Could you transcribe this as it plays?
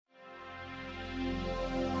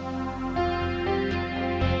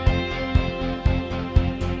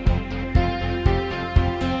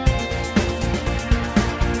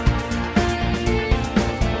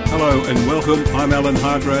Hello and welcome. I'm Alan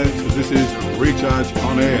Hargraves. This is Recharge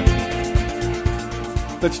on Air.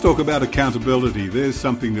 Let's talk about accountability. There's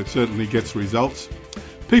something that certainly gets results.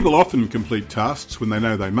 People often complete tasks when they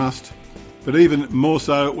know they must, but even more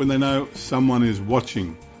so when they know someone is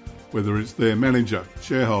watching, whether it's their manager,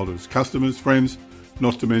 shareholders, customers, friends,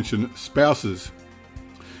 not to mention spouses.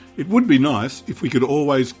 It would be nice if we could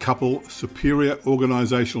always couple superior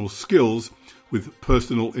organisational skills with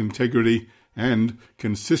personal integrity and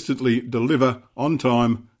consistently deliver on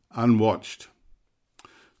time unwatched.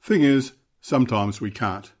 Thing is, sometimes we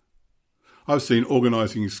can't. I've seen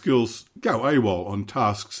organising skills go AWOL on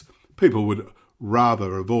tasks people would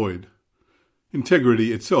rather avoid.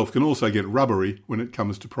 Integrity itself can also get rubbery when it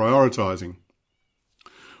comes to prioritising.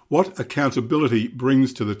 What accountability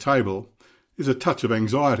brings to the table is a touch of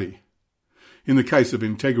anxiety. In the case of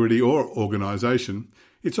integrity or organisation,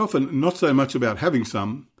 it's often not so much about having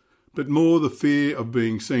some, but more the fear of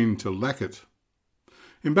being seen to lack it.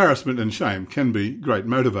 Embarrassment and shame can be great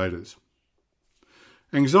motivators.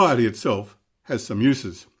 Anxiety itself has some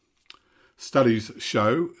uses. Studies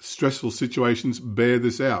show stressful situations bear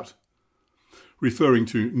this out. Referring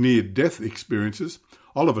to near-death experiences,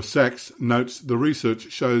 Oliver Sacks notes the research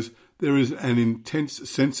shows there is an intense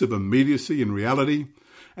sense of immediacy in reality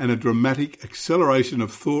and a dramatic acceleration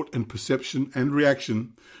of thought and perception and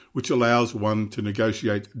reaction which allows one to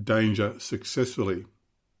negotiate danger successfully.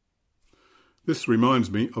 This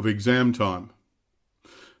reminds me of exam time.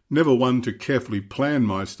 Never one to carefully plan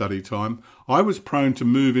my study time, I was prone to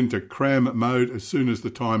move into cram mode as soon as the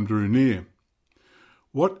time drew near.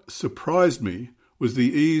 What surprised me was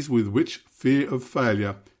the ease with which fear of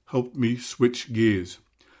failure helped me switch gears.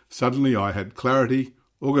 Suddenly I had clarity,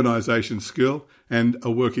 organisation skill, and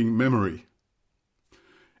a working memory.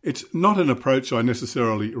 It's not an approach I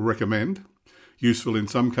necessarily recommend, useful in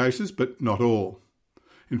some cases, but not all.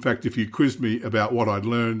 In fact, if you quizzed me about what I'd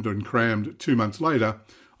learned and crammed 2 months later,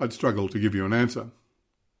 I'd struggle to give you an answer.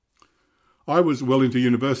 I was well into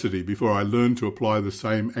university before I learned to apply the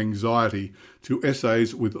same anxiety to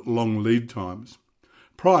essays with long lead times.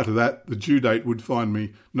 Prior to that, the due date would find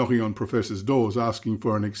me knocking on professors' doors asking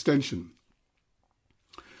for an extension.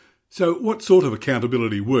 So what sort of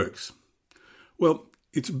accountability works? Well,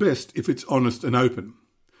 it's best if it's honest and open.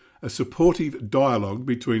 A supportive dialogue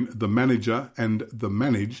between the manager and the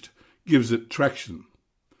managed gives it traction.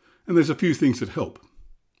 And there's a few things that help.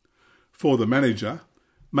 For the manager,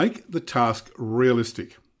 make the task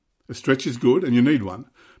realistic. A stretch is good and you need one,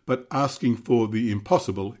 but asking for the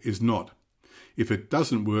impossible is not. If it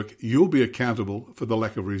doesn't work, you'll be accountable for the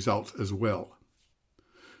lack of results as well.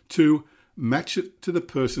 2, match it to the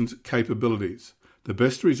person's capabilities. The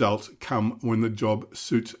best results come when the job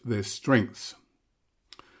suits their strengths.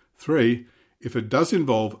 3, if it does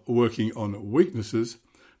involve working on weaknesses,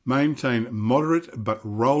 maintain moderate but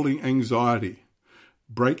rolling anxiety.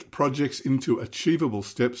 Break projects into achievable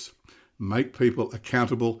steps. Make people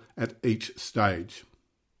accountable at each stage.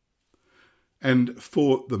 And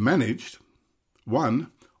for the managed,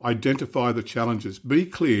 1, identify the challenges. Be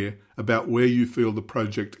clear about where you feel the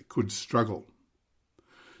project could struggle.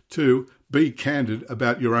 2, be candid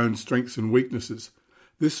about your own strengths and weaknesses.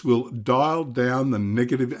 This will dial down the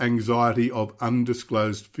negative anxiety of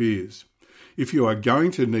undisclosed fears. If you are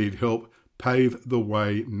going to need help, pave the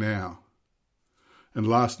way now. And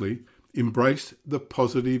lastly, embrace the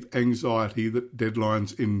positive anxiety that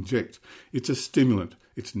deadlines inject. It's a stimulant,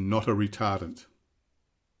 it's not a retardant.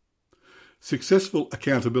 Successful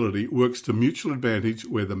accountability works to mutual advantage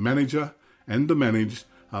where the manager and the managed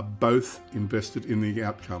are both invested in the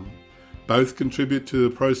outcome. Both contribute to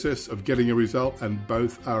the process of getting a result and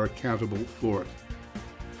both are accountable for it.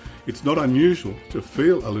 It's not unusual to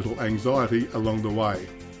feel a little anxiety along the way,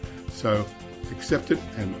 so accept it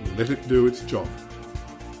and let it do its job.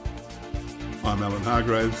 I'm Alan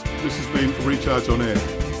Hargraves. This has been Recharge on Air.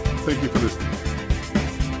 Thank you for listening.